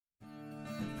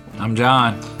I'm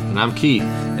John. And I'm Keith.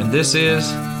 And this is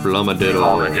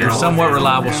Flumadiddle. your somewhat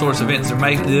reliable source of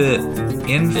information,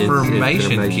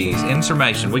 Keith.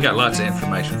 Information. We got lots of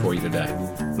information for you today.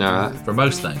 All right. For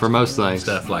most things. For most things.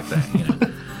 Stuff like that, you know.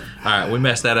 All right, we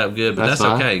messed that up good, but that's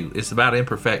okay. It's about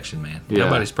imperfection, man. Yeah.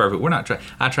 Nobody's perfect. We're not trying.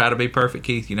 I try to be perfect,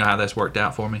 Keith. You know how that's worked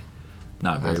out for me?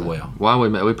 Not very well. Why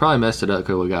we probably messed it up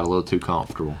because we got a little too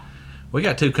comfortable. We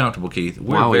got too comfortable, Keith.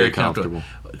 Why We're very we comfortable?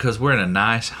 because we're in a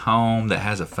nice home that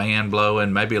has a fan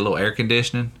blowing, maybe a little air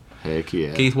conditioning. Heck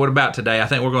yeah. Keith, what about today? I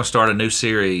think we're going to start a new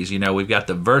series. You know, we've got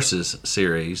the Versus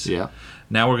series. Yeah.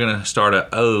 Now we're going to start an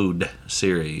Ode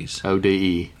series.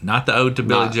 ODE. Not the Ode to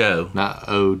Billy Joe. Not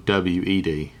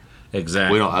OWED.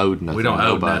 Exactly. We don't ode nothing. We don't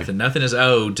ode nothing. Nothing is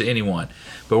owed to anyone.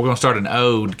 But we're going to start an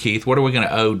ode, Keith. What are we going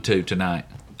to ode to tonight?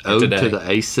 Ode to the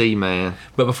AC, man.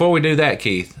 But before we do that,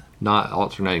 Keith. Not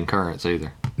alternating currents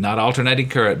either. Not alternating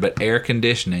current, but air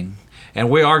conditioning. And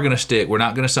we are going to stick. We're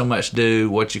not going to so much do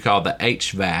what you call the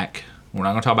HVAC. We're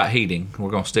not going to talk about heating. We're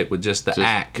going to stick with just the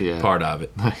AC part of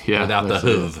it. Yeah. Without the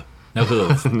hoof. No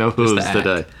hoof. No hooves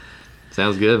today.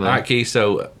 Sounds good, man. All right, Keith.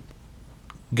 So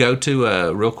go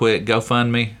to, real quick,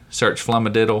 GoFundMe, search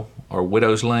Flumadiddle or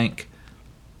Widow's Link,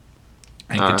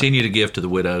 and continue to give to the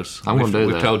widows. I'm going to do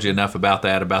that. We've told you enough about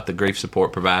that, about the grief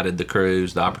support provided, the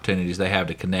crews, the opportunities they have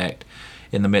to connect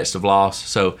in the midst of loss.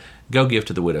 So go give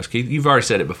to the widows. Keith, you've already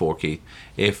said it before, Keith.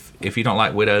 If you don't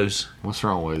like widows, what's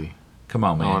wrong with you? Come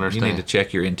on, man. I don't understand. You need to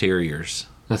check your interiors.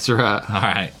 That's right.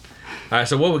 All right,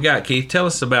 so what we got, Keith? Tell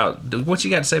us about what you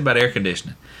got to say about air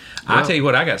conditioning. I'll tell you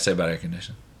what I got to say about air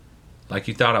conditioning. Like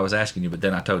you thought I was asking you, but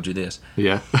then I told you this.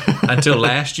 Yeah. Until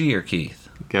last year, Keith.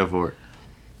 Go for it.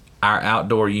 Our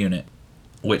outdoor unit,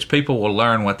 which people will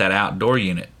learn what that outdoor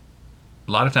unit,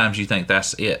 a lot of times you think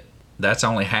that's it. That's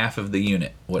only half of the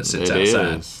unit, what sits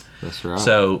outside. Is. That's right.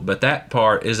 So, but that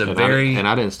part is I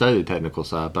didn't study the technical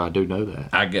side, but I do know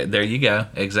that. There you go.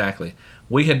 Exactly.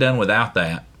 We had done without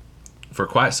that for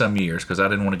quite some years because I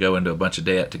didn't want to go into a bunch of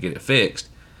debt to get it fixed.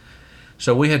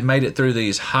 So we had made it through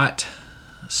these hot,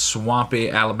 swampy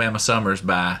Alabama summers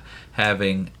by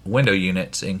having window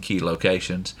units in key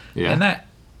locations. Yeah. And that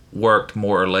worked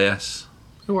more or less.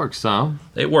 It works some.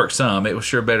 It worked some. It was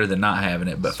sure better than not having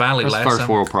it. But finally That's last first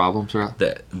summer, world problems, right?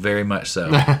 That very much so.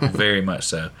 Very much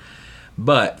so.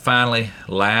 But finally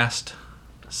last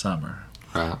summer,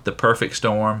 right, the perfect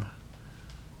storm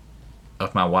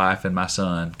of my wife and my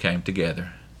son came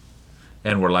together.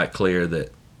 And we're like clear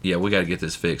that, yeah, we got to get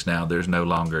this fixed now. There's no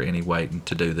longer any waiting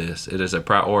to do this. It is a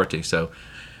priority. So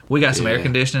we got some air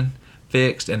conditioning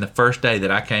fixed. And the first day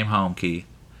that I came home, Keith,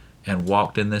 and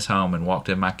walked in this home and walked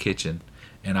in my kitchen,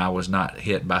 and I was not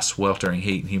hit by sweltering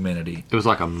heat and humidity. It was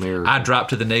like a miracle. I dropped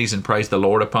to the knees and praised the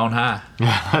Lord upon high.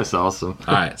 That's awesome.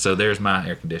 All right, so there's my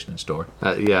air conditioning story.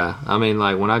 Yeah, I mean,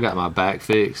 like when I got my back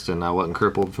fixed and I wasn't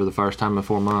crippled for the first time in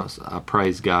 4 months, I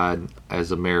praised God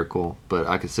as a miracle. But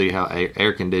I could see how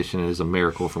air conditioning is a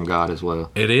miracle from God as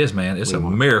well. It is, man. It's a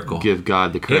miracle. Give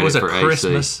God the credit for AC. It was a AC.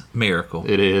 Christmas miracle.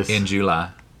 It is. In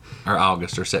July. Or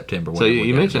August or September. So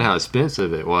you mentioned how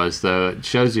expensive it was, though. It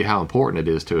shows you how important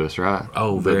it is to us, right?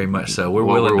 Oh, very much so. We're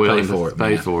willing to pay for it.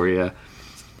 Pay for it, yeah.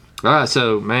 All right,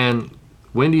 so, man,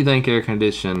 when do you think air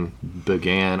conditioning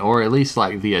began, or at least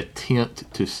like the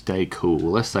attempt to stay cool?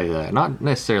 Let's say that. Not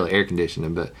necessarily air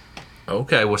conditioning, but...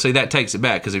 Okay, well, see, that takes it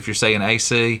back, because if you're saying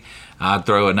AC, I'd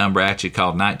throw a number at you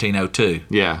called 1902.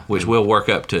 Yeah. Which we'll work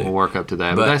up to. We'll work up to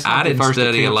that. But that's I didn't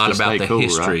study a lot about the cool,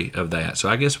 history right? of that. So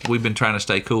I guess we've been trying to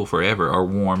stay cool forever, or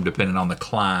warm, depending on the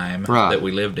climate that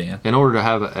we lived in. In order to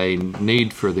have a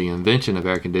need for the invention of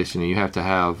air conditioning, you have to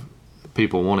have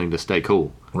people wanting to stay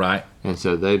cool. Right. And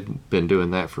so they've been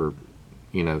doing that for,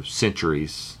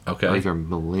 centuries. Okay. Or even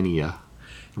millennia.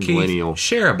 Keith, millennial.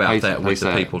 Share about that with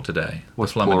the people today.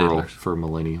 What's plural for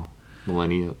millennial?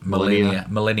 Millennium.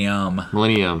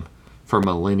 Millennium for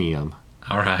millennium.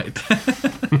 All right.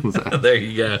 There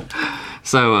you go.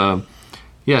 So,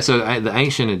 so the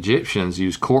ancient Egyptians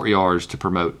used courtyards to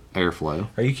promote airflow.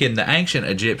 Are you kidding? The ancient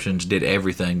Egyptians did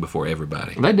everything before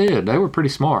everybody. They did. They were pretty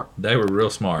smart. They were real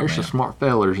smart, There's some smart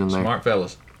fellers in there. Smart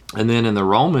fellas. And then in the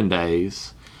Roman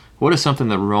days, what is something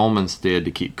the Romans did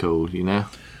to keep cool,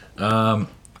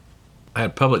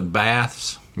 Had public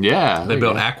baths. Yeah. They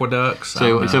built aqueducts.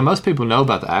 So most people know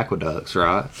about the aqueducts,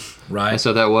 right? Right. And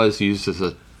so that was used as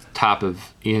a type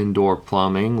of indoor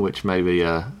plumbing, which maybe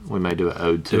we may do an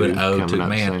ode to. Do an ode to,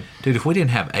 man. Soon. Dude, if we didn't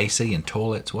have AC and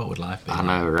toilets, what would life be? I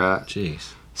know, right?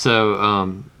 Jeez.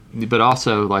 So, but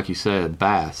also, like you said,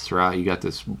 baths, right? You got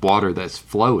this water that's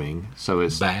flowing, so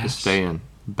it's staying.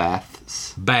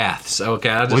 Baths.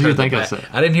 Okay. What do you think I said?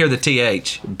 I didn't hear the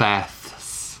TH. Baths.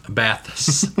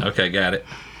 Okay, got it.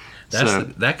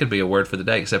 That could be a word for the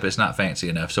day, except it's not fancy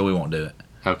enough, so we won't do it.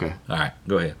 Okay. All right,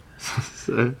 go ahead.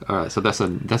 All right. So that's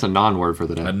a non-word for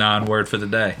the day. A non-word for the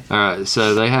day. All right.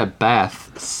 So they had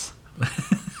baths.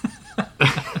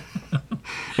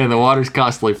 And the water's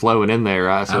constantly flowing in there,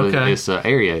 right? So Okay. it's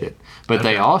aerated. But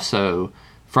they Okay. also,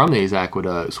 from these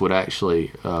aqueducts, would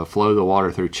actually flow the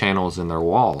water through channels in their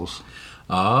walls.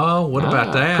 Oh, what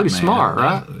about that? Pretty man? smart,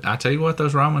 right? I tell you what,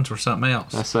 those Romans were something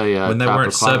else. That's a when they type weren't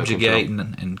of climate subjugating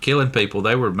and killing people,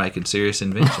 they were making serious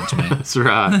inventions, man. That's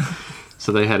right.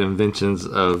 So they had inventions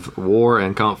of war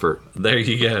and comfort. There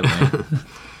you go, man.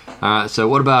 All right. So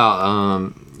what about I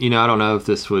don't know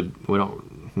if we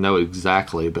don't know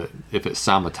exactly, but if it's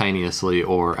simultaneously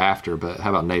or after. But how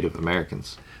about Native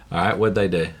Americans? All right, what'd they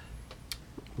do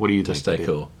What do you to think? stay they did?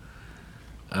 cool?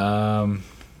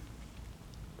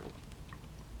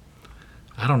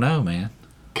 I don't know, man.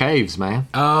 Caves, man.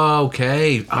 Oh,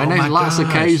 cave. Man, Oh, there's my lots of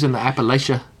gosh. caves in the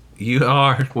Appalachia. You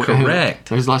are correct.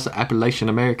 There's lots of Appalachian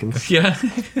Americans. Yeah.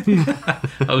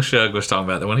 Shug was talking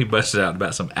about that when he busted out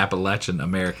about some Appalachian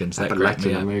Americans. That cracked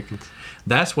me Appalachian up. Americans.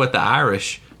 That's what the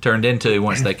Irish turned into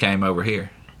once they came over here.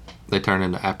 They turn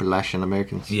into Appalachian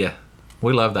Americans. Yeah.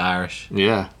 We love the Irish.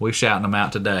 Yeah. We're shouting them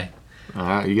out today. All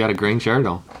right. You got a green shirt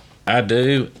on. I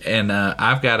do. And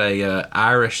I've got a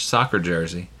Irish soccer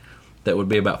jersey that would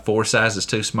be about 4 sizes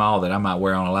too small that I might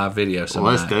wear on a live video Well,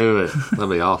 sometime. let's do it. That'll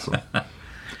be awesome.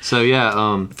 So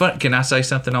yeah, Can I say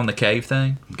something on the cave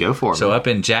thing? go for it. So man. up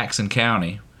in Jackson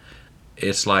County,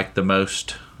 it's like the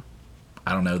most,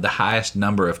 I don't know, the highest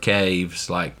number of caves,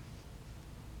 like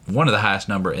one of the highest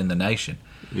number in the nation.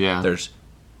 Yeah. There's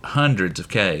hundreds of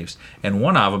caves, and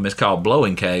one of them is called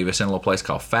Blowing Cave. It's in a little place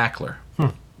called Fackler.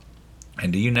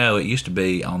 And do you know it used to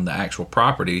be on the actual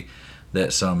property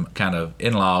that some kind of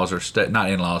in-laws or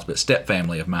not in-laws but step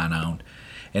family of mine owned.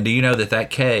 And do you know that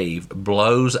cave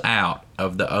blows out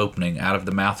of the opening, out of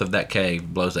the mouth of that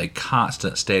cave, blows a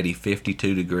constant, steady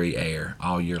 52-degree air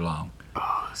all year long.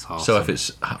 Oh, that's awesome. So if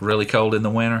it's really cold in the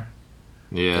winter,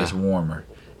 yeah. it's warmer.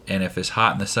 And if it's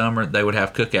hot in the summer, they would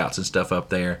have cookouts and stuff up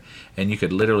there. And you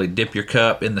could literally dip your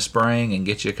cup in the spring and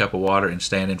get you a cup of water and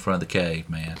stand in front of the cave,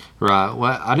 man. Right.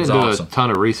 Well, I didn't do awesome. a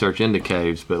ton of research into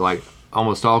caves, but like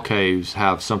almost all caves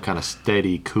have some kind of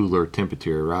steady, cooler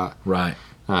temperature, right? Right,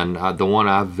 And the one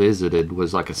I visited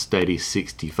was like a steady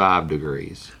 65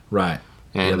 degrees. right.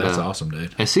 And, yeah, that's awesome,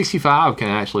 dude. And 65 can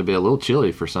actually be a little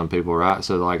chilly for some people, right?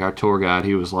 So like our tour guide,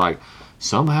 he was like,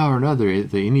 somehow or another,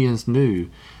 the Indians knew.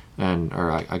 I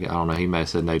don't know, he may have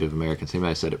said Native Americans. He may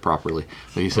have said it properly.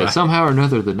 But he said, Right. somehow or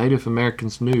another, the Native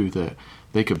Americans knew that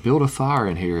they could build a fire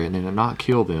in here and it not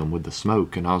kill them with the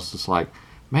smoke. And I was just like,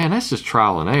 man, that's just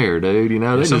trial and error, dude. You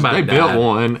know, Somebody they built died.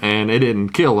 one and it didn't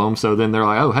kill them. So then they're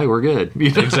like, oh, hey, we're good. You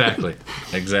know?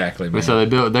 Exactly, man. And so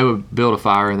they would build a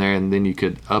fire in there, and then you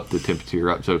could up the temperature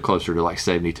up to closer to like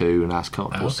 72, a nice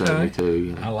comfortable Okay. 72.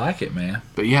 You know? I like it, man.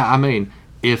 But yeah, I mean,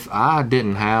 if I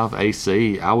didn't have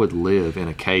AC, I would live in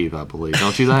a cave, I believe.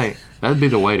 Don't you think? That'd be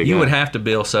the way to go. You would have to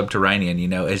build subterranean, you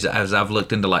know, as I've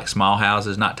looked into like small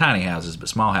houses, not tiny houses, but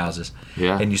small houses.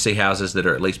 Yeah. And you see houses that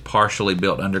are at least partially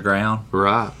built underground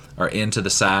Right. or into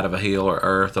the side of a hill or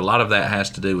earth. A lot of that has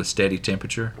to do with steady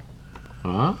temperature.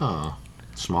 Oh,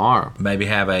 smart. Maybe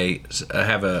have a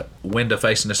window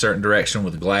facing a certain direction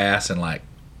with glass and like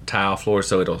tile floor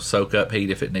so it'll soak up heat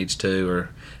if it needs to, or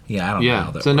I don't know how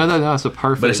Yeah. that So works. that's a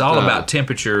perfect. But it's all about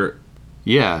temperature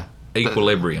yeah.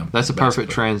 equilibrium. That's a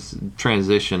perfect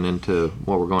transition into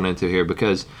what we're going into here,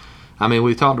 because, I mean,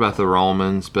 we talked about the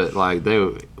Romans, but like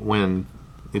when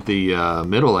the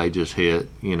Middle Ages hit,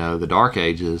 you know, the Dark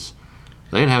Ages,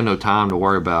 they didn't have no time to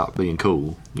worry about being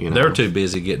cool. You know, They were too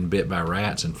busy getting bit by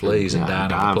rats and fleas and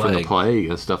dying of the from the plague. plague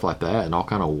and stuff like that, and all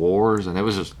kind of wars, and it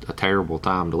was just a terrible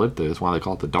time to live through. That's why they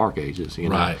call it the Dark Ages. You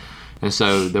know, Right. And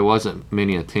so there wasn't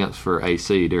many attempts for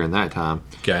AC during that time,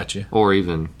 Gotcha. or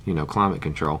even climate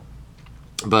control.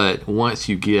 But once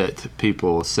you get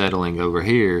people settling over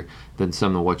here, then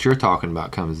some of what you're talking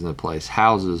about comes into place.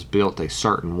 Houses built a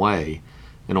certain way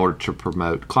in order to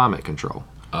promote climate control.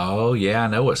 Oh yeah, I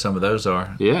know what some of those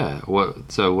are. Yeah. What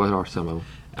are some of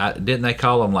them? Didn't they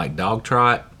call them like dog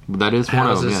trot That is one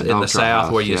of them. houses Yeah, in dog the trot South,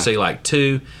 house, where you yeah. see like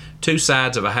two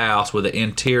sides of a house with an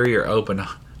interior open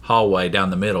hallway down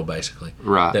the middle, basically,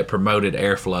 Right. that promoted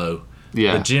airflow.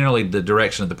 Yeah. But generally the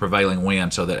direction of the prevailing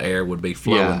wind, so that air would be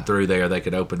flowing Yeah. through there. They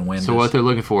could open windows. So what they're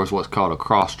looking for is what's called a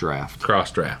cross draft.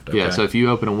 Cross draft. Okay. Yeah, so if you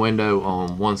open a window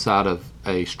on one side of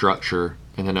a structure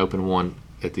and then open one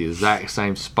at the exact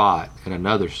same spot at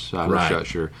another side of the Right.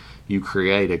 structure, you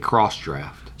create a cross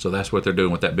draft. So that's what they're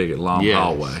doing with that big long Yes.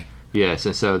 hallway. Yes,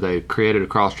 and so they created a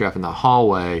cross draft in the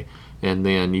hallway, and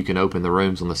then you can open the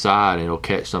rooms on the side and it'll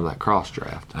catch some of that cross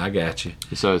draft. I got you.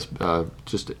 So it's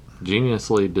just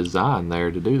geniusly designed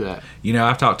there to do that. You know,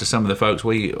 I've talked to some of the folks.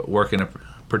 We work in a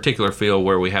particular field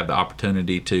where we have the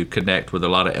opportunity to connect with a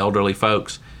lot of elderly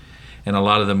folks, and a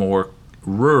lot of the more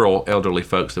rural elderly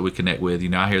folks that we connect with. You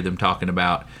know, I hear them talking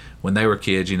about when they were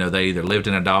kids, you know, they either lived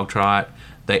in a dog trot,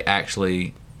 they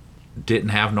actually didn't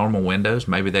have normal windows.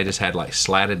 Maybe they just had like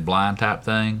slatted blind type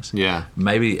things. Yeah.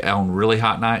 Maybe on really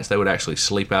hot nights, they would actually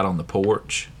sleep out on the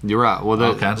porch. You're right. Well,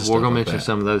 All kinds of we're stuff going to like mention that.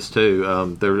 some of those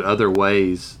too. There are other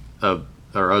ways of,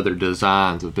 or other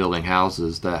designs of building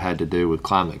houses that had to do with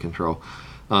climate control.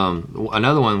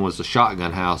 Another one was the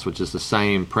shotgun house, which is the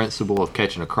same principle of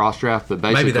catching a cross draft, but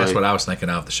basically Maybe that's what I was thinking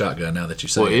of, the shotgun, now that you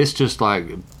say well, it. it's just like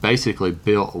basically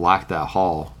built like that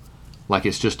hall. Like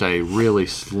it's just a really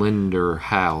slender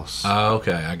house. Oh,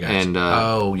 okay, I got And, you.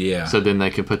 Oh, yeah. So then they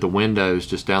can put the windows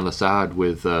just down the side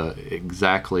with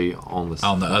exactly on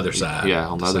the other side. Yeah,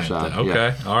 on the other same side. thing.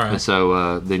 Okay, yeah. all right. And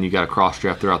so then you got a cross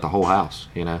draft throughout the whole house,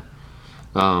 you know.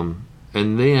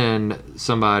 And then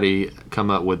somebody come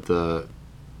up with the,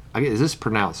 I guess, is this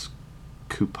pronounced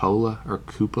cupola or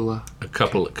cupola?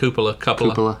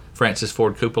 Cupola. Francis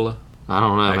Ford Cupola. I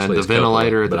don't know, Actually, man. The it's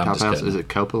ventilator cupola, at the but I'm top just house, kidding. is it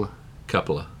cupola?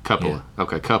 Cupola. Cupola. Yeah.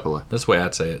 Okay, cupola. That's the way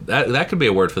I'd say it. That could be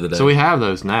a word for the day. So we have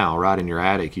those now, right? In your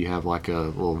attic, you have like a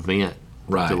little vent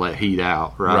Right. to let heat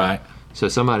out, right? Right. So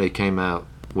somebody came out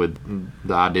with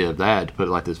the idea of that, to put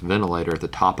like this ventilator at the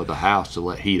top of the house to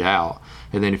let heat out.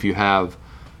 And then if you have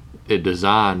it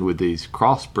designed with these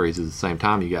cross breezes at the same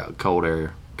time, you got cold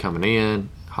air coming in,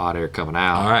 hot air coming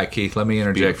out. All right, Keith, let me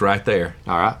interject right there.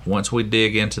 All right. Once we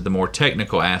dig into the more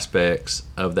technical aspects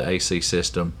of the AC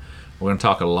system, we're going to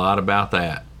talk a lot about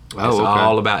that. Oh, It's okay.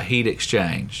 all about heat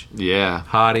exchange. Yeah.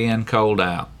 Hot in, cold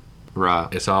out. Right.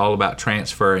 It's all about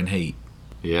transferring heat.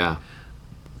 Yeah.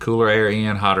 Cooler air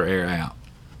in, hotter air out.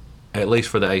 At least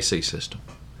for the AC system.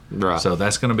 Right. So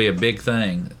that's going to be a big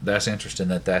thing. That's interesting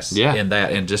that's Yeah. in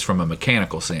that, and just from a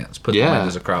mechanical sense. Put Yeah. the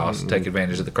windows across, take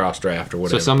advantage of the cross draft or So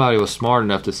whatever. somebody was smart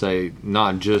enough to say,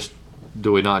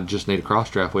 do we not just need a cross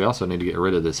draft? We also need to get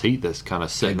rid of this heat that's kind of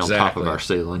sitting on top Exactly. of our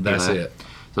ceiling. That's you know? it.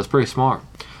 So it's pretty smart.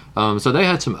 So they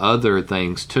had some other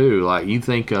things too. Like you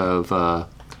think of,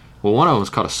 one of them was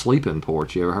called a sleeping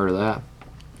porch. You ever heard of that?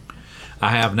 I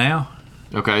have now.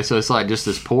 Okay, so it's like just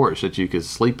this porch that you could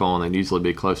sleep on and usually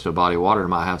be close to a body of water. It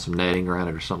might have some netting around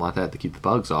it or something like that to keep the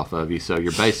bugs off of you. So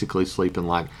you're basically sleeping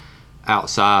like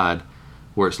outside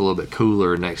where it's a little bit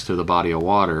cooler next to the body of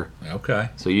water. Okay.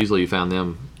 So usually you found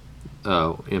them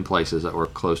in places that were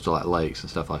close to like lakes and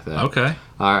stuff like that. Okay.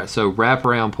 All right, so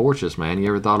wraparound porches, man. You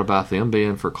ever thought about them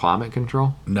being for climate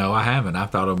control? No, I haven't. I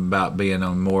thought about being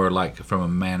on more like from a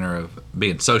manner of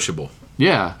being sociable.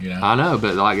 Yeah, You know? I know,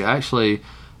 but like actually,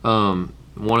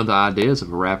 one of the ideas of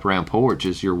a wraparound porch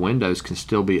is your windows can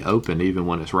still be open even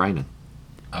when it's raining,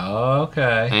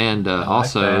 Okay. and like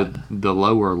also that. the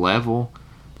lower level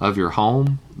of your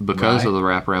home, because Right. of the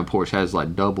wraparound porch, has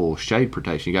like double shade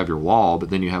protection. You have your wall,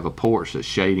 but then you have a porch that's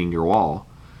shading your wall.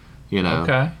 You know,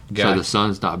 Okay. so Got the it.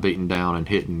 sun's not beating down and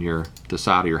hitting the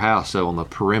side of your house. So on the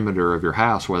perimeter of your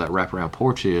house where that wraparound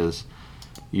porch is,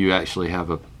 you actually have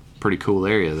a pretty cool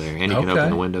area there, and you can Okay. open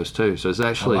the windows too. So it's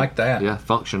actually like that. Yeah,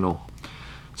 functional.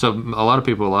 So a lot of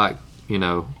people like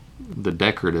the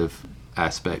decorative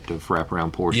aspect of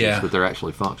wraparound porches, Yeah. but they're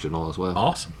actually functional as well.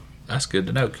 Awesome. That's good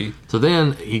to know, Keith. So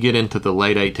then you get into the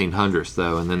late 1800s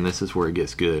though, and then this is where it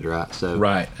gets good, right? So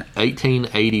Right.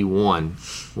 1881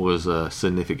 was a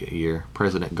significant year.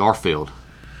 President Garfield.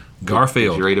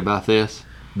 Garfield. Did you read about this?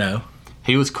 No.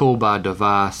 He was cool by a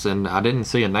device, and I didn't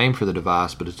see a name for the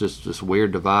device, but it's just this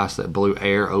weird device that blew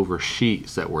air over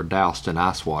sheets that were doused in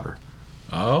ice water.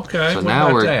 Okay. So what now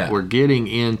about that? we're getting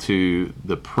into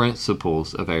the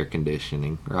principles of air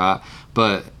conditioning, right?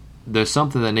 But there's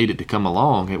something that needed to come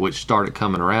along, which started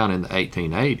coming around in the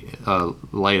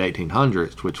late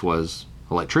 1800s, which was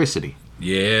electricity.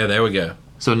 Yeah, there we go.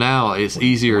 So now it's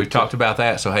easier. We talked about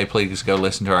that, so hey, please go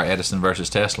listen to our Edison versus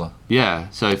Tesla. Yeah,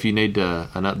 so if you need an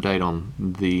update on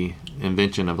the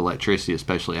invention of electricity,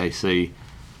 especially AC,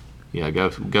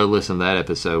 go listen to that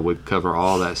episode. We cover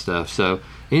all that stuff. So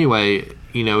anyway,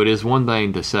 it is one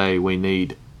thing to say we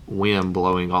need wind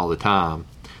blowing all the time,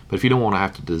 but if you don't want to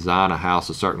have to design a house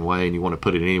a certain way and you want to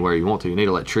put it anywhere you want to, you need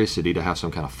electricity to have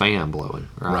some kind of fan blowing,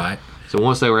 right? Right. So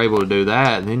once they were able to do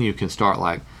that, then you can start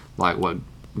like what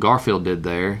Garfield did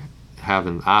there,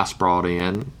 having ice brought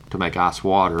in to make ice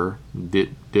water,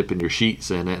 dipping your sheets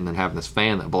in it, and then having this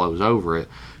fan that blows over it.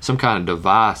 Some kind of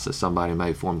device that somebody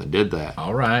made for them that did that.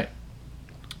 All right.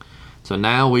 So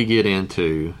now we get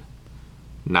into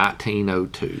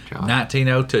 1902, John.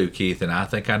 1902, Keith, and I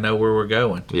think I know where we're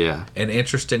going. Yeah. And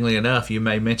interestingly enough, you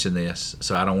may mention this,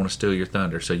 so I don't want to steal your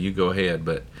thunder, so you go ahead.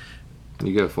 But,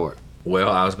 You go for it. well,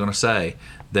 I was going to say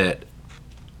that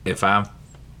if I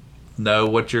know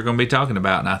what you're going to be talking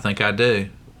about, and I think I do,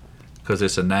 because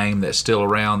it's a name that's still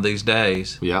around these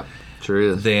days, Yeah, sure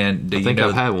is. then do I you think know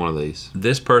I've had one of these.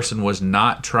 this person was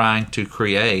not trying to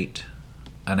create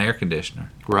an air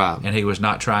conditioner, Right. and he was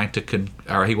not trying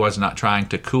to he was not trying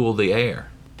to cool the air.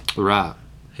 Right.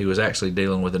 He was actually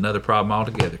dealing with another problem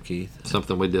altogether, Keith.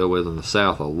 Something we deal with in the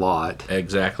South a lot.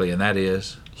 Exactly, and that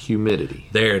is, Humidity.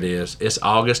 there it is. It's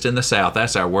August in the South.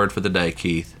 That's our word for the day,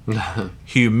 Keith.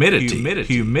 Humidity.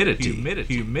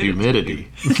 Humidity.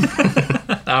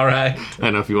 All right. I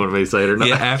don't know if you want me to say it or not.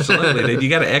 Yeah, absolutely. Dude, you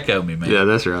got to echo me, man. Yeah,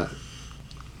 that's right.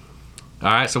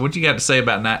 All right, so what you got to say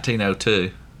about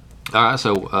 1902? All right,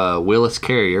 so Willis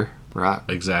Carrier, right?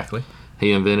 Exactly.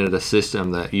 He invented a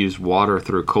system that used water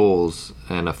through coils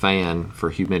and a fan for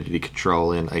humidity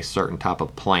control in a certain type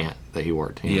of plant that he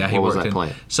worked in. Yeah, he what was worked that in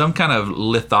plant? some kind of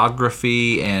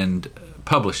lithography and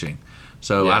publishing.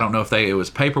 So Yeah. I don't know if it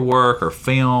was paperwork or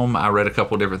film. I read a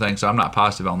couple different things, so I'm not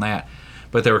positive on that.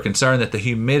 But they were concerned that the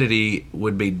humidity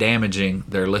would be damaging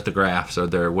their lithographs or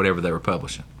their whatever they were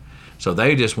publishing. So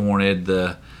they just wanted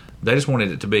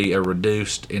it to be a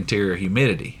reduced interior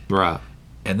humidity. Right.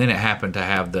 And then it happened to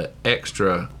have the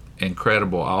extra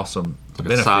incredible, awesome Like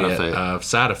a side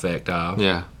side effect. effect of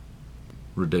Yeah.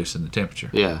 reducing the temperature.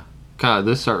 Yeah. Kind of,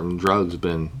 this certain drug's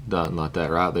been done like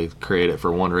that, right? They create it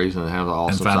for one reason and have an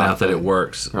awesome And find side out that it effect.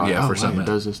 works. Right. Yeah, Oh, for wait, something. it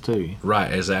does this too.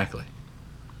 Right, exactly.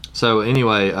 So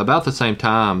anyway, about the same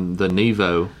time, the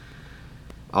Nevo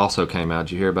also came out.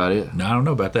 Did you hear about it? No, I don't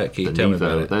know about that, Keith. The Tell me Nevo.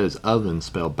 about it. That is oven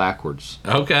spelled backwards.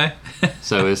 Okay.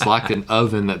 So it's like an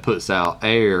oven that puts out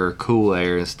air, cool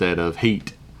air instead of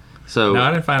heat. So No,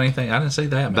 I didn't find anything. I didn't see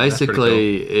that. Man. That's pretty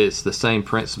basically, it's the same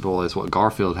principle as what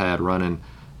Garfield had running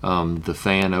the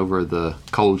fan over the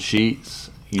cold sheets.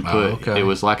 You put okay. It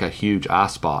was like a huge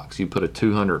ice box. You put a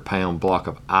 200-pound block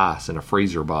of ice in a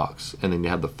freezer box, and then you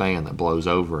have the fan that blows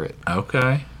over it. cool.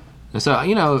 Okay. And so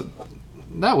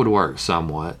that would work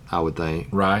somewhat, I would think.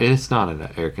 Right. It's not an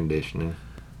air conditioning.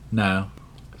 No.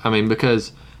 I mean,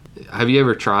 because have you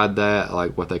ever tried that,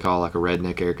 like what they call like a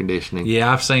redneck air conditioning?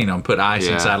 Yeah, I've seen them put ice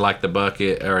Yeah. inside like the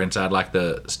bucket or inside like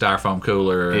the styrofoam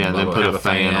cooler. Yeah, and then blah, put have a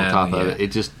fan on top of yeah.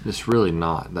 it. It's really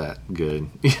not that good.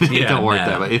 It Yeah, don't work no.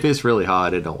 that way. If it's really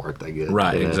hot, it don't work that good.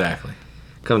 Right, You know? exactly.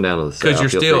 Come down to the south,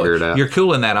 Because you're you'll figure it out. you're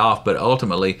cooling that off, but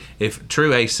ultimately, if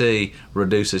true AC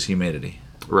reduces humidity.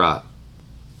 Right.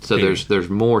 So Period. there's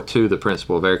more to the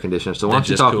principle of air conditioning. So why Than don't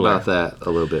you just talk cool about air. that a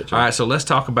little bit, John? All right, so let's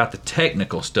talk about the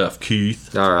technical stuff,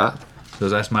 Keith, All right. because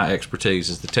that's my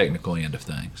expertise is the technical end of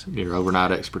things. Your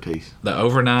overnight expertise. The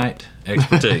overnight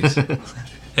expertise.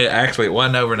 Actually, it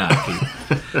wasn't overnight,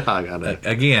 Keith. I got it.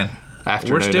 Again,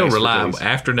 Afternoon we're still expertise. reliable.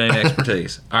 Afternoon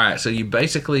expertise. All right, so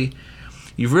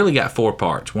you've really got 4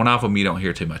 parts. One of them you don't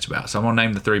hear too much about. So I'm going to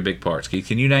name the 3 big parts. Keith,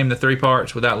 can you name the 3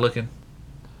 parts without looking?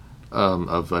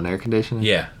 Of an air conditioning?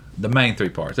 Yeah, the main 3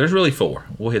 parts. There's really 4.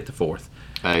 We'll hit the 4th.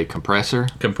 A compressor,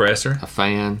 Compressor. a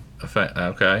fan.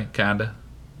 Okay, kinda.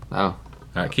 Oh, All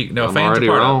right, no, I'm fan's already a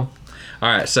part of wrong. it. All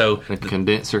right, so A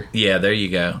condenser. yeah, there you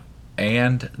go.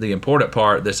 And the important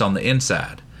part that's on the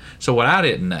inside. So what I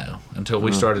didn't know until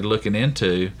we started looking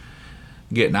into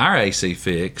getting our AC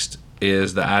fixed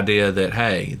is the idea that,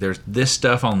 hey, there's this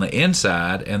stuff on the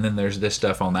inside and then there's this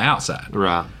stuff on the outside.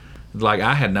 Right. Like,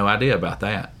 I had no idea about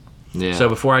that. Yeah. So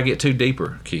before I get too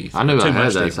deeper, Keith. I knew too I had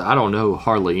much that. deeper. So I don't know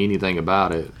hardly anything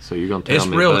about it. So you're gonna tell It's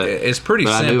me. real. But, It's pretty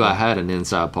but I simple. knew I had an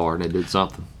inside part and it did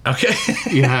something. Okay.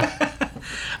 Yeah.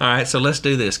 All right, so let's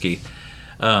do this, Keith.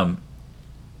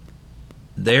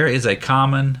 There is a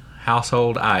common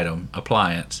household item,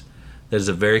 appliance, that is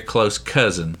a very close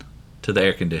cousin to the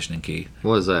air conditioning, Keith.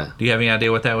 What is that? Do you have any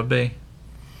idea what that would be?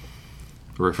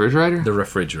 Refrigerator? The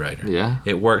refrigerator. Yeah.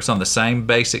 It works on the same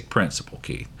basic principle,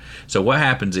 Keith. So what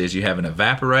happens is you have an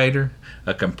evaporator,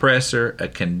 a compressor, a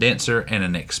condenser, and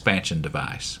an expansion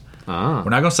device. Oh. We're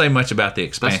not going to say much about the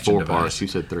That's expansion 4 device. parts. You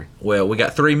said 3. Well, we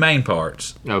got 3 main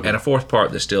parts Okay. and a 4th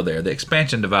part that's still there. The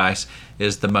expansion device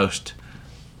is the most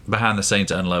behind the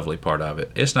scenes unlovely part of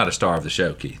it. It's not a star of the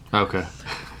show, Keith. Okay.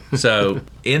 So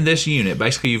in this unit,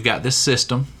 basically you've got this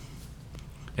system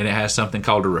and it has something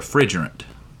called a refrigerant.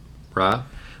 Right.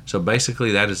 So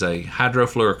basically that is a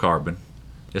hydrofluorocarbon.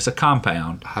 It's a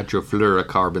compound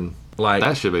Hydrofluorocarbon. like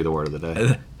That should be the word of the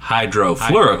day.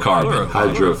 hydrofluorocarbon.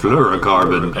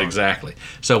 Hydrofluorocarbon. Exactly.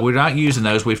 So we're not using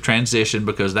those. We've transitioned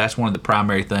because that's one of the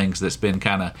primary things that's been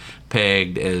kind of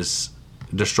pegged as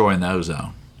destroying the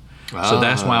ozone. So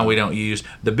that's why we don't use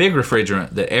the big refrigerant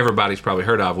that everybody's probably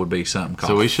heard of would be something called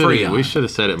So we Freon. should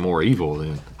have said it more evil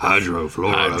then.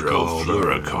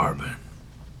 Hydrofluorocarbon.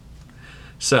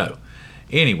 So,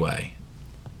 anyway,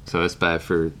 So it's bad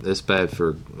for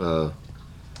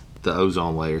the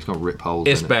ozone layer. It's gonna rip holes.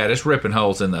 it's in bad. It's ripping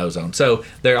holes in the ozone. So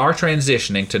they are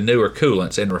transitioning to newer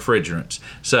coolants and refrigerants.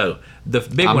 So the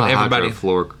big I'm one, a everybody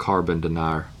hydrofluorocarbon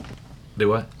denier. do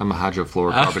what? I'm a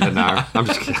hydrofluorocarbon denier. I'm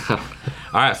just kidding.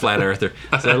 All right, flat earther,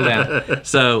 settle down.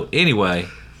 So anyway,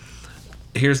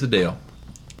 here's the deal.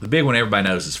 The big one everybody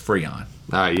knows is Freon.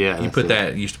 All right, yeah. You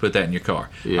used to put that in your car.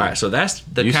 Yeah. All right, so that's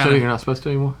the You kind still of. you're not supposed to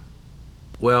anymore.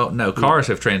 Well, no, cars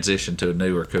have transitioned to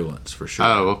newer coolants for sure.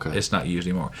 Oh, okay. It's not used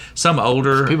anymore. Some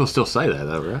older. People still say that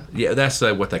though, right? Yeah, that's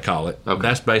what they call it. Okay.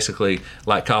 That's basically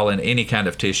like calling any kind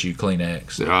of tissue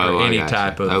Kleenex Oh, or I any gotcha.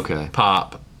 type of Okay.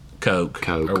 pop, Coke,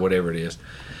 or whatever it is.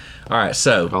 All right,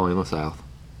 so Only in the South.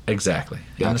 exactly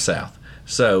in Gotcha. the South.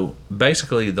 So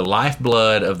basically, the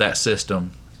lifeblood of that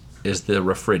system is the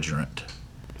refrigerant,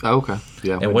 Oh, okay.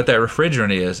 Yeah. and what that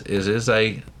refrigerant is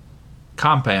a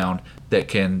compound that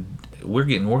can. We're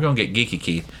gonna get geeky,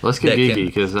 Keith. Let's get that geeky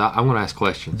because I'm going to ask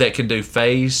questions. That can do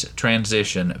phase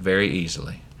transition very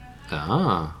easily.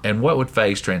 Ah, And what would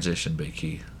phase transition be,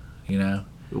 Keith? You know,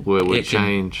 would It can-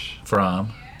 change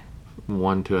from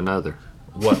one to another.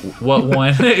 what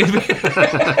one?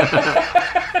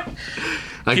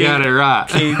 I got it right.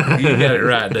 Keith, you got it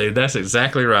right, dude. That's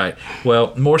exactly right.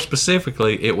 Well, more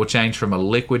specifically, it will change from a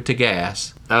liquid to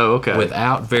gas Oh, okay.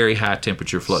 without very high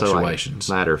temperature fluctuations.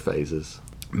 So like matter phases.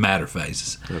 Matter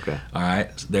phases. Okay. All right,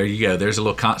 so there you go. There's a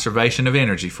little conservation of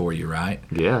energy for you, right?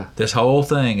 Yeah. This whole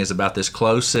thing is about this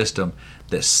closed system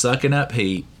that's sucking up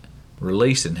heat,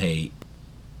 releasing heat,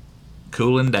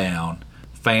 cooling down,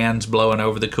 fans blowing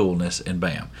over the coolness, and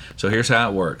bam. So here's how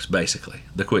it works, basically,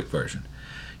 the quick version.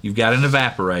 You've got an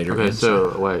evaporator. Okay. inside-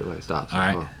 So wait, stop. All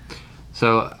right. Hold on.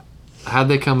 So, how'd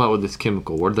they come up with this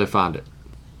chemical? Where did they find it?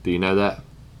 Do you know that?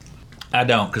 I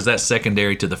don't, because that's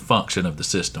secondary to the function of the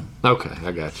system. Okay,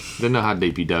 I got you. Didn't know how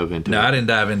deep you dove into No, it. I didn't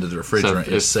dive into the So refrigerant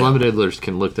if itself. Slum Diddlers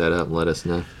can look that up and let us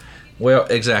know. Well,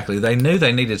 exactly. They knew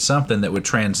they needed something that would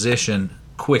transition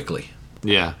quickly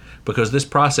Yeah. because this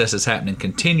process is happening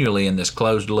continually in this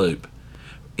closed loop,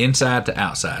 inside to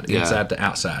outside, Yeah. inside to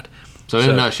outside. So in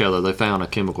a nutshell, though, they found a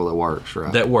chemical that works,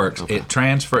 right? That works. Okay.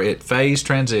 It phase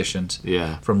transitions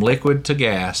Yeah. from liquid to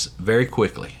gas very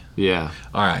quickly. Yeah.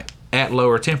 All right, at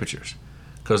lower temperatures,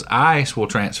 because ice will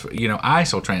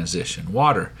transition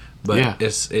water, but Yeah.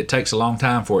 it takes a long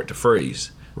time for it to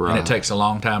freeze, and Right. it takes a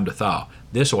long time to thaw.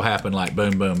 This will happen like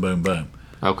boom, boom, boom, boom.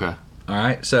 Okay. All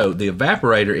right, so the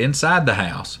evaporator inside the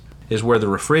house is where the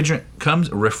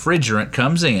refrigerant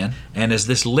comes in, and as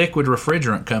this liquid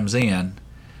refrigerant comes in,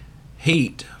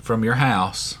 heat from your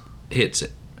house hits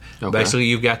it. Okay. Basically,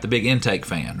 you've got the big intake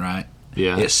fan, right?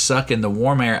 Yeah. It's sucking the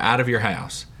warm air out of your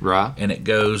house, Right. and it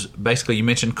goes. Basically, you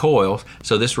mentioned coils,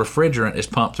 so this refrigerant is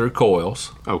pumped through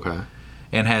coils Okay.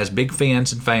 and has big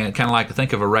fins and fan, kind of like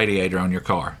think of a radiator on your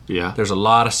car. Yeah. There's a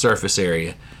lot of surface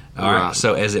area. All right. Right.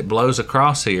 So as it blows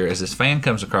across here, as this fan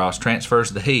comes across,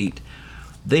 transfers the heat,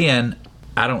 then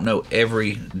I don't know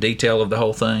every detail of the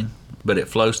whole thing, but it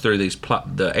flows through these.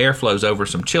 The air flows over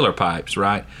some chiller pipes,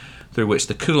 right, through which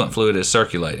the coolant fluid is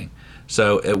circulating.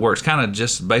 So it works kind of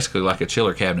just basically like a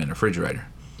chiller cabinet in a refrigerator.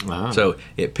 Wow. So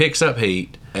it picks up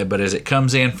heat, but as it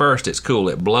comes in first, it's cool.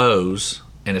 It blows,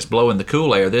 and it's blowing the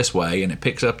cool air this way, and it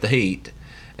picks up the heat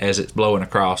as it's blowing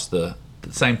across the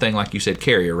same thing like you said,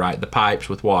 carrier, right? The pipes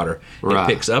with water. Right.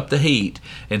 It picks up the heat,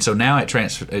 and so now it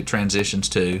transitions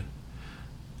to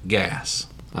gas.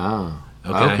 Oh.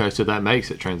 Okay. Okay. So that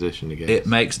makes it transition to gas. It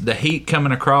makes the heat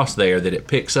coming across there that it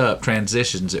picks up,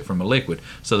 transitions it from a liquid.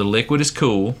 So the liquid is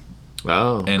cool,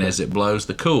 Oh. and okay. as it blows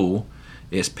the cool,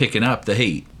 it's picking up the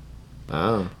heat.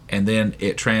 Oh. And then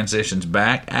it transitions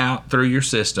back out through your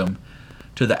system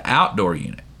to the outdoor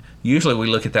unit. Usually we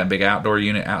look at that big outdoor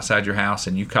unit outside your house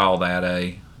and you call that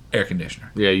a air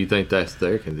conditioner. Yeah, you think that's the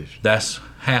air conditioner? That's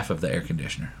half of the air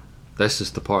conditioner. That's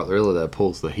just the part really that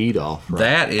pulls the heat off. Right?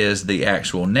 That is the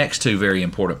actual next two very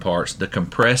important parts, the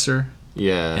compressor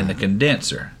Yeah. and the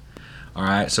condenser. All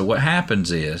right, so what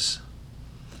happens is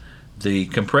the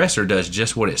compressor does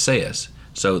just what it says.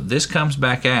 So this comes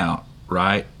back out,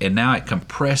 right, and now it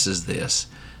compresses this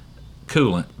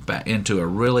coolant back into a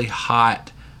really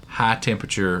hot, high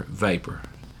temperature vapor.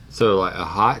 So like a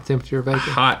hot temperature vapor.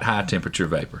 Hot, high temperature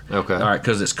vapor. Okay. All right,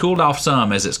 because it's cooled off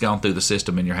some as it's gone through the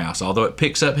system in your house. Although it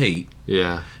picks up heat,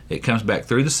 Yeah. it comes back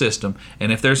through the system.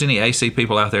 And if there's any AC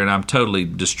people out there and I'm totally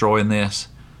destroying this,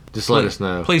 Just let us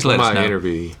know. Please let We us might know.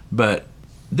 interview you. but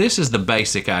this is the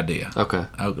basic idea. Okay.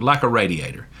 Like a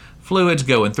radiator. Fluid's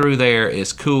going through there.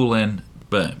 It's cooling.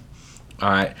 Boom. All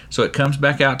right. So it comes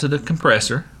back out to the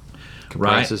compressor.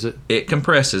 Compresses right? it. It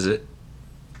compresses it.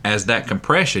 As that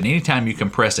compression, anytime you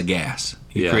compress a gas,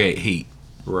 you create heat.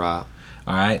 Right.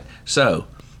 All right. So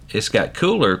it's got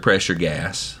cooler pressure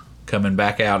gas coming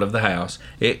back out of the house.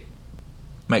 It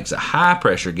makes a high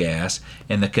pressure gas,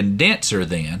 and the condenser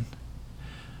then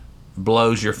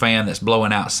blows your fan that's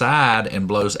blowing outside and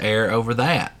blows air over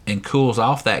that and cools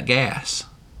off that gas.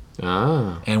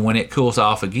 Ah. And when it cools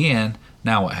off again,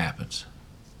 now what happens?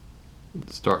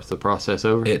 It starts the process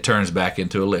over. It turns back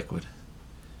into a liquid.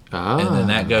 Ah. And then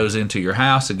that goes into your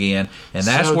house again, and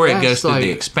that's So where it that's goes through like-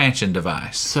 the expansion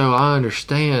device. So I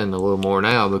understand a little more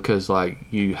now, because like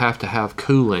you have to have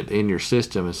coolant in your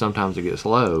system, and sometimes it gets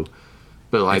low.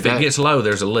 But like If it gets low,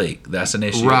 there's a leak. That's an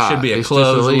issue. Right, It should be a it's just a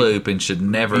closed leak. loop and should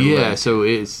never yeah, leak. so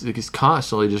it's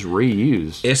constantly just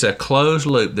reused. It's a closed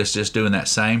loop that's just doing that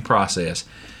same process.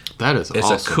 That is It's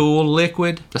awesome. a cool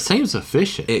liquid. That seems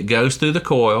efficient. It goes through the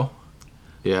coil.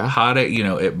 Yeah. Hot,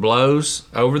 it blows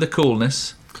over the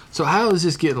coolness. So how is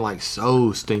this getting like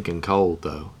so stinking cold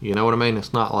though? You know what I mean?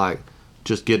 It's not like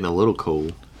just getting a little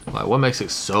cool. Like what makes it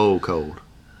so cold?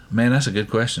 Man, that's a good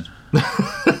question.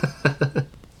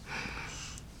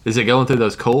 Is it going through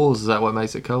those coils? Is that what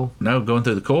makes it cold? No, going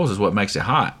through the coils is what makes it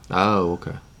hot. Oh,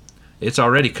 okay. It's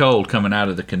already cold coming out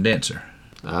of the condenser.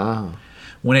 Oh.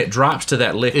 When it drops to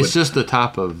that liquid, It's just the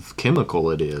type of chemical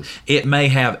it is. it may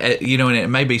have, and it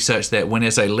may be such that when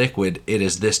it's a liquid, it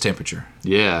is this temperature.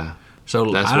 Yeah. So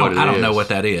That's I what don't, it I don't know is. what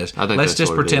that is. I think Let's that's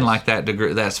just what it pretend is. like that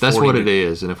degree. That's That's 40 what it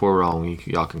is, and if we're wrong,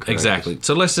 y'all can correct Exactly.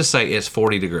 So let's just say it's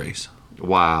 40 degrees. us.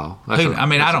 Wow. That's Who- I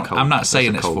mean, that's I a don't- cold- I'm not that's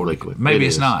saying a it's cold 40. liquid. Maybe It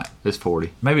it's is. not. It's 40.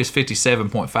 Maybe it's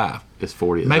 57.5. It's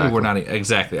 40. Maybe exactly. we're not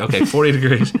exactly. Okay, 40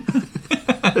 degrees.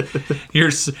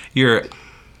 You're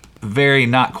very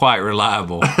not quite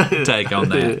reliable take on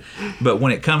that. But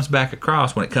when it comes back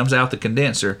across, when it comes out the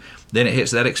condenser, then it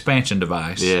hits that expansion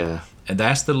device. Yeah. And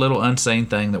that's the little unseen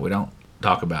thing that we don't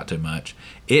talk about too much.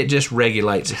 It just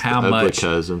regulates how Ugly much.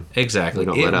 cousin. Exactly. We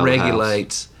don't It let out of the house.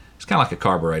 regulates. It's kind of like a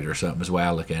carburetor or something, is the way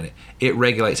I look at it. It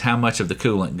regulates how much of the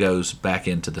coolant goes back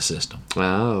into the system.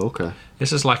 Oh, okay. It's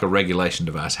just like a regulation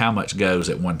device. How much goes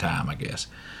at one time, I guess.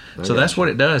 So got that's what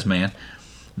it does, man.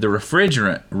 The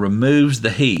refrigerant removes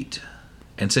the heat,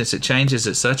 and since it changes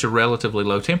at such a relatively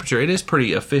low temperature, it is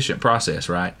pretty efficient process,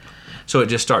 right? So it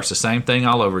just starts the same thing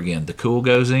all over again. The cool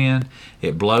goes in,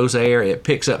 it blows air, it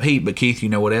picks up heat, but Keith, you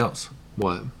know what else?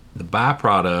 What? The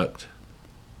byproduct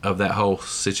of that whole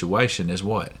situation is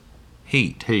what?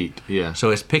 Heat. Heat. Yeah. So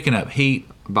it's picking up heat.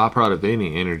 Byproduct of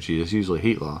any energy is usually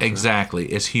heat loss. right? Exactly.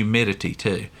 It's humidity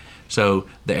too. So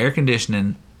the air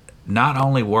conditioning not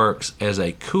only works as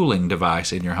a cooling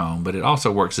device in your home, but it also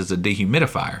works as a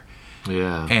dehumidifier.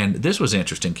 Yeah. And this was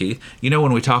interesting, Keith. You know,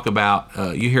 when we talk about,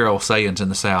 you hear old sayings in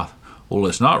the South, well,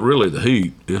 it's not really the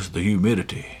heat, it's the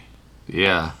humidity.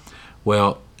 Yeah.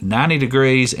 Well, 90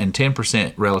 degrees and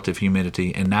 10% relative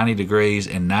humidity and 90 degrees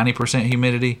and 90%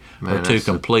 humidity Man, are two that's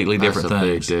completely different that's a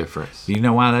things. big difference. Do you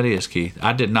know why that is, Keith?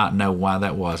 I did not know why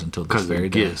that was until this Because very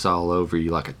it day. gets all over you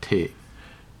like a tick.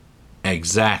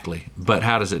 Exactly. But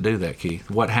how does it do that, Keith?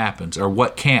 What happens or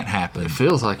what can't happen? It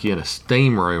feels like you're in a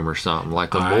steam room or something.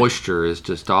 Like the All right. moisture is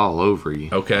just all over you.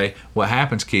 Okay. What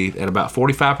happens, Keith, at about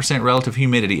 45% relative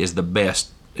humidity is the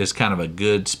best, is kind of a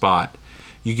good spot.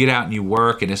 You get out and you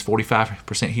work and it's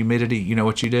 45% humidity, you know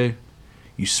what you do?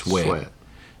 You sweat.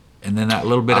 And then that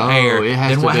little bit of air, it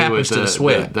has then to what do happens with to the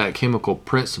sweat? that chemical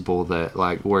principle that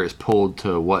like where it's pulled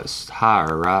to what's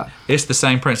higher, right? It's the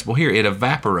same principle here. It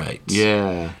evaporates.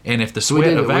 Yeah. And if the So we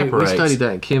sweat did- evaporates, We studied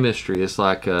that in chemistry. It's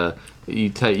like you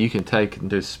can take and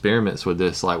do experiments with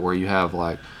this, like where you have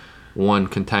like one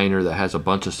container that has a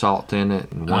bunch of salt in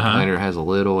it, and one container has a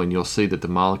little, and you'll see that the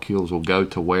molecules will go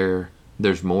to where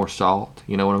there's more salt.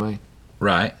 You know what I mean?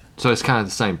 right? So it's kind of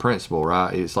the same principle,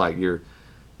 right? It's like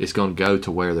it's going to go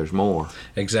to where there's more.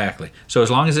 Exactly. So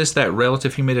as long as it's that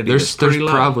relative humidity There's that's pretty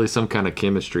low, probably some kind of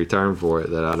chemistry term for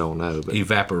it that I don't know. But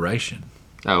evaporation.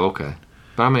 oh, okay.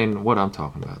 But I mean, what I'm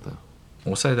talking about though.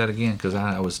 We'll say that again because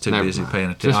I was too Never busy mind. paying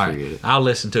attention. Just All right. forget it. I'll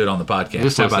listen to it on the podcast.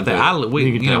 Just How listen about that? to it. We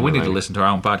You can tell we me need to later. listen to our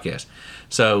own podcast.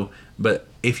 So, but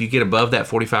if you get above that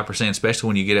 45%, especially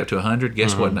when you get up to 100,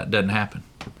 guess Mm-hmm. what doesn't happen?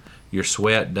 Your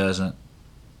sweat doesn't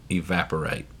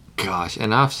evaporate. Gosh,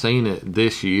 and I've seen it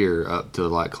this year up to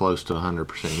like close to 100%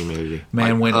 humidity.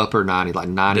 Man, like when- upper 90, like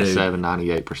 97,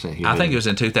 98% humidity. I think it was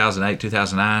in 2008,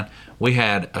 2009. We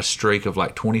had a streak of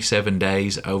like 27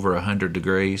 days over 100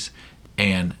 degrees,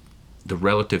 and the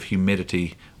relative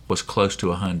humidity was close to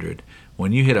 100.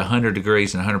 When you hit 100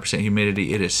 degrees and 100%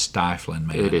 humidity, it is stifling,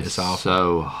 man. It is It's awful.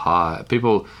 so hot.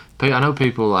 People I know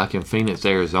people like in Phoenix,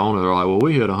 Arizona. They're like, "Well,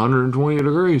 we hit 120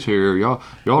 degrees here. Y'all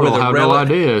don't have no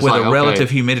idea." It's with like, a okay, relative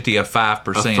humidity of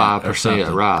 5%.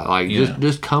 5%, right? Like Yeah.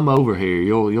 just come over here.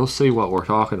 You'll see what we're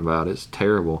talking about. It's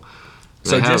terrible.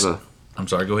 So They just, have I'm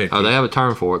sorry. Go ahead. Oh, Keith. they have a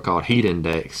term for it called heat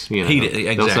index. You know,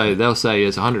 Exactly. They'll say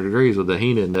it's 100 degrees with a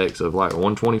heat index of like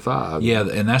 125. Yeah,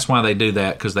 and that's why they do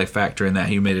that, because they factor in that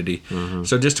humidity.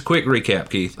 So just a quick recap,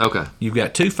 Keith. Okay. You've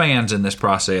got two fans in this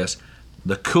process.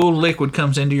 The cool liquid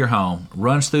comes into your home,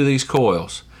 runs through these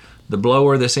coils. The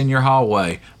blower that's in your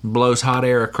hallway blows hot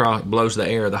air across, blows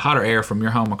the hotter air from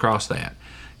your home across that.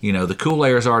 You know, the cool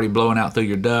air is already blowing out through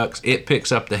your ducts. It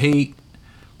picks up the heat.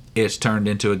 It's turned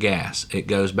into a gas. It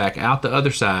goes back out the other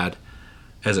side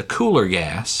as a cooler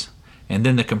gas, and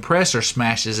then the compressor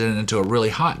smashes it into a really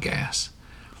hot gas.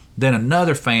 Then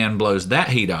another fan blows that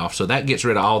heat off, so that gets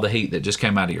rid of all the heat that just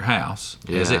came out of your house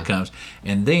as Yeah. it comes.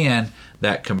 And then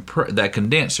that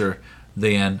condenser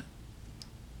then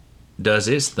does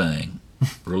its thing,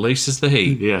 releases the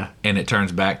heat, Yeah. and it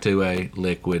turns back to a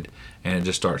liquid, and it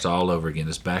just starts all over again.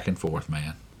 It's back and forth,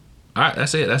 man. All right,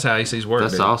 that's it. That's how ACs work.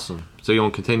 That's dude. awesome. So you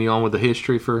want to continue on with the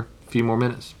history for a few more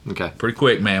minutes? Okay. Pretty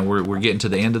quick, man. We're getting to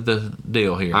the end of the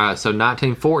deal here. All right. So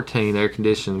 1914, air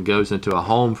conditioning goes into a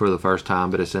home for the first time,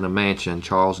 but it's in a mansion.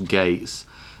 Charles Gates.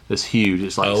 It's huge.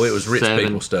 It's like Oh, it was rich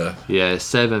people stuff. Yeah, it's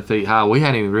 7 feet high. We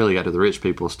hadn't even really got to the rich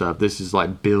people stuff. This is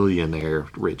like billionaire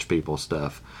rich people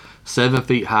stuff. 7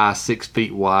 feet high, 6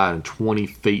 feet wide, and 20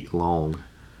 feet long.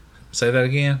 Say that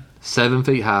again. 7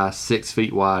 feet high, 6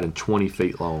 feet wide, and 20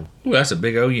 feet long. Ooh, that's a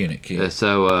big old unit, kid.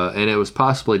 So, and it was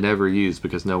possibly never used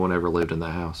because no one ever lived in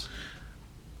that house.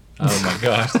 Oh my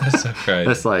gosh, that's so crazy.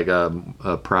 That's like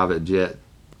a private jet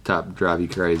type drive you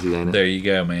crazy, ain't it? There you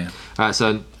go, man. All right,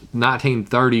 so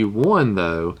 1931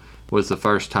 though was the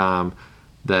first time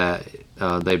that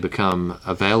they become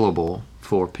available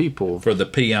for people. For the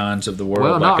peons of the world.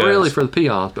 Well, not like really us. for the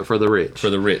peons, but for the rich. For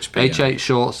the rich peons. H.H.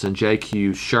 Schultz and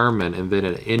J.Q. Sherman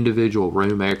invented an individual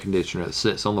room air conditioner that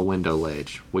sits on the window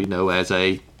ledge. We know as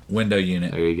a... Window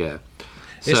unit. There you go.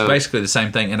 It's So- basically the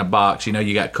same thing in a box. You know,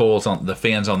 you got coils on the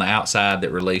fins on the outside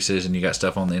that releases, and you got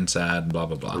stuff on the inside, and blah,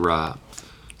 blah, blah. Right.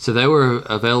 So they were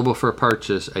available for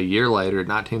purchase a year later,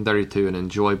 1932, and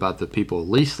enjoyed by the people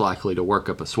least likely to work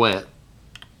up a sweat.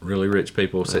 Really rich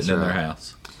people sitting in their right.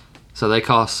 house. So they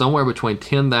cost somewhere between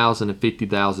 $10,000 and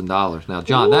 $50,000. Now,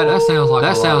 John, that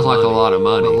sounds like a lot of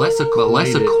money. But let's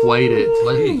equate it.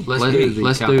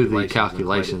 Let's do the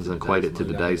calculations and equate it to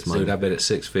today's money. Dude, I bet it's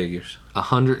six figures.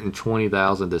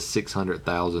 $120,000 to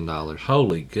 $600,000.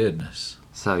 Holy goodness.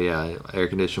 So yeah, air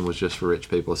conditioning was just for rich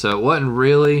people. So it wasn't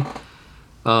really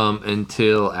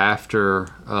until after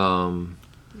World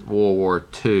War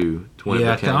II when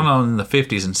Yeah, it became. kind of in the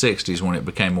 50s and 60s when it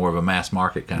became more of a mass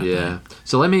market kind of Yeah. thing.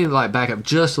 So let me back up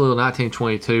just a little.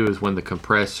 1922 is when the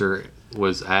compressor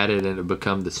was added and it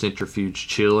became the centrifuge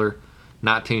chiller.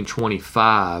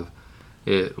 1925,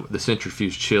 the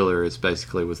centrifuge chiller is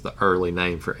basically was the early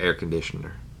name for air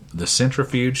conditioner. The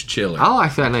centrifuge chiller. I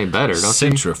like that name better, don't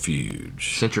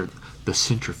Centrifuge. the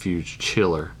centrifuge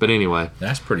chiller. But anyway,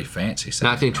 That's pretty fancy.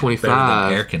 sounding. Better than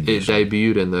 1925, air it conditioning.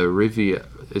 debuted in the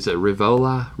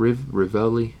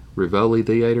Rivoli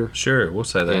Theater Sure, we'll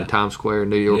say in that. Times Square.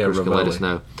 New Yorkers can let Rivoli. us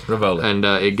know. Rivoli. And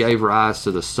it gave rise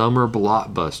to the summer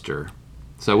blockbuster.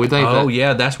 So we think Oh that,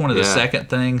 yeah, that's one of the Yeah. second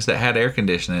things that had air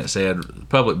conditioning. It said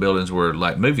public buildings were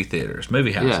like movie theaters,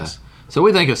 movie yeah. houses. So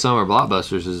we think of summer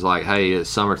blockbusters as like, hey, it's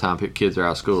summertime, kids are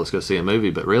out of school, let's go see a movie.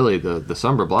 But really, the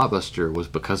summer blockbuster was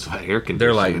because of air conditioning.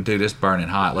 They're like, dude, it's burning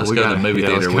hot. Let's We go to gotta- the movie yeah,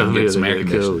 let's theater. go to We'll the get some movie air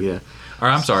theater. Cool, conditioning. yeah. Or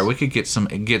I'm sorry, we could get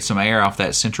some air off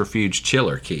that centrifuge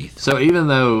chiller, Keith. So even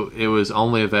though it was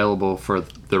only available for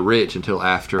the rich until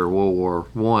after World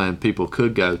War I, people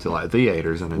could go to like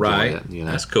theaters and enjoy it. You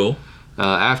know, That's cool.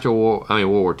 World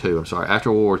War II. I'm sorry.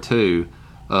 After World War II,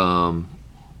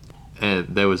 and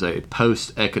there was a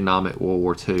post-economic World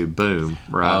War II boom,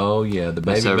 right? Oh yeah, the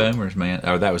baby So- boomers, man.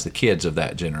 Or that was the kids of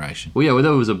that generation. Well, yeah,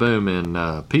 there was a boom in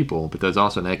people, but there's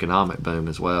also an economic boom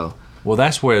as well. Well,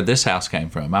 that's where this house came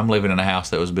from. I'm living in a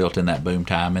house that was built in that boom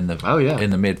time in the Oh, yeah.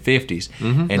 in the mid 50s.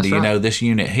 And that's do you right. know this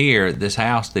unit here, this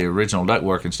house, the original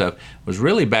ductwork and stuff was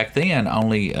really back then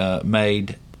only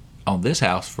made on this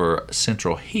house for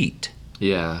central heat,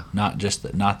 Yeah, not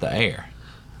the air.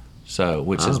 So,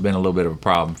 which has been a little bit of a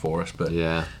problem for us. But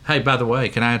yeah, hey, by the way,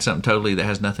 can I add something totally that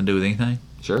has nothing to do with anything?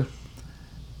 sure.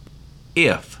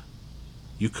 If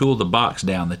you cool the box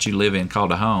down that you live in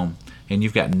called a home, and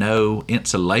you've got no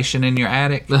insulation in your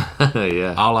attic,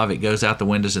 Yeah. all of it goes out the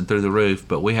windows and through the roof.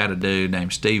 But we had a dude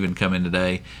named Steven come in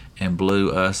today and blew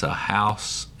us a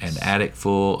house and attic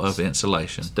full of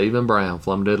insulation. Stephen Brown,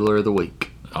 Flum Diddler of the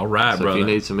Week. All right, So brother. if you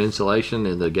need some insulation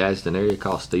in the Gadsden area,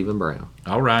 call Stephen Brown.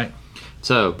 All right.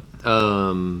 So,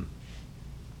 50s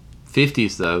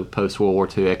though, post World War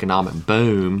II economic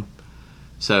boom.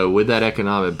 So with that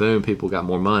economic boom, people got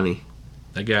more money,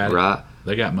 They got it. right?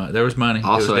 They got money. There was money. It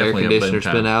Also, was air definitely a boom conditioners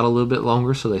time. been out a little bit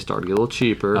longer, so they started to get a little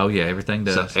cheaper. Oh yeah, everything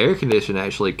So does. air conditioning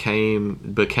actually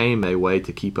became a way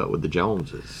to keep up with the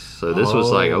Joneses. So this was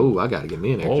like, I got to get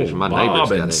me an air conditioner. My neighbors Bob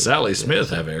got and it. Sally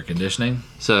Smith have air conditioning.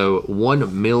 So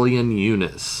 1 million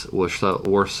units were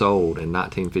sold in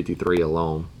 1953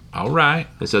 alone. All right.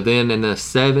 And so then in the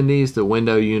 70s, the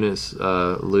window units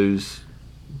lose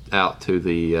out to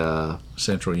the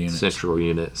Central units. central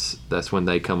units. That's when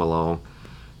they come along.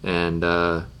 And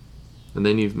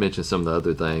then you've mentioned some of the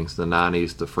other things. The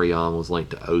 90s, the Freon was linked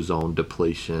to ozone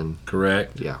depletion.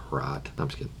 Correct. Yeah, right. I'm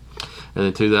just kidding. And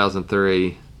then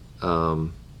 2003,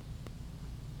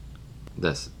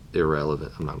 that's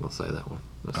irrelevant. I'm not going to say that one.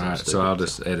 That's All right. stupid. So I'll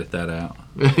just edit that out.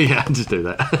 yeah, just do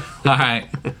that. All right.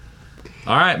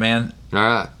 All right, man. All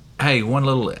right. Hey, one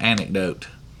little anecdote.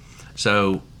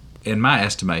 So, in my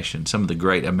estimation, some of the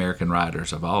great American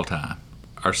writers of all time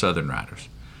are Southern writers.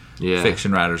 Yeah.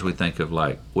 Fiction writers, we think of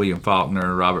like William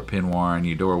Faulkner, Robert Penn Warren,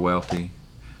 Eudora Welty,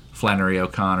 Flannery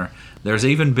O'Connor. There's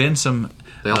even been some.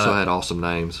 They also had awesome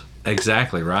names.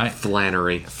 Exactly, right?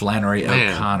 Flannery. Flannery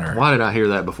Man, O'Connor. why did I hear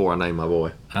that before I named my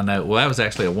boy? I know. Well, that was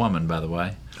actually a woman, by the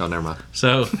way. Oh, never mind.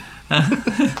 So,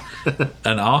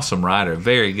 an awesome writer.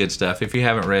 Very good stuff. If you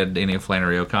haven't read any of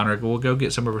Flannery O'Connor, we'll go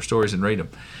get some of her stories and read them.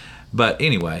 But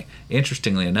anyway,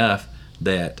 interestingly enough,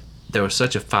 that there was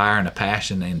such a fire and a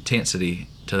passion and intensity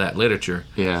to that literature.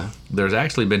 Yeah. There's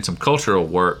actually been some cultural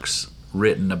works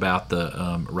written about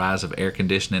the rise of air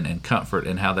conditioning and comfort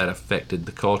and how that affected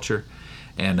the culture.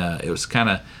 And it was kind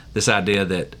of this idea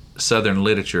that Southern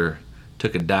literature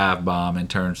took a dive bomb in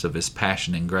terms of its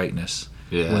passion and greatness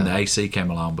when the AC came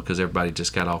along, because everybody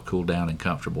just got all cooled down and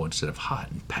comfortable instead of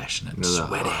hot and passionate and They're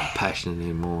sweaty. not passionate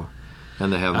anymore.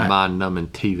 And they have mind-numbing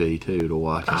TV, too, to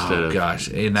watch instead Oh of gosh,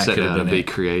 and that sit could down have been and be it.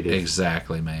 creative.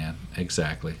 Exactly, man.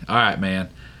 Exactly. All right, man.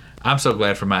 I'm so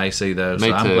glad for my AC though. Me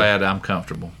so I'm too. glad I'm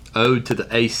comfortable. Ode to the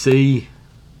AC.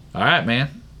 All right, man.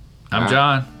 I'm All right.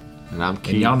 John. And I'm And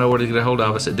Keith. y'all know where to get a hold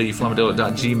of us at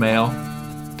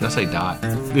doyouflumbadiddle@gmail. Did I say dot?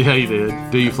 Yeah, you did.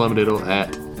 DoYouFlumbadiddle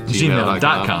at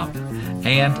gmail.com.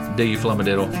 And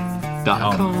doyouflumbadiddle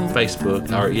on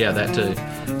Facebook. Or yeah, that too.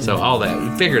 So all that.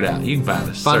 You figure it out. You can find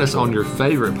us. Find Search us on for it. your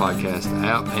favorite podcast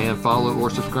app and follow or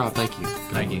subscribe. Thank you.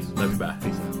 Thank you. Love you. Bye.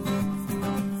 Peace out.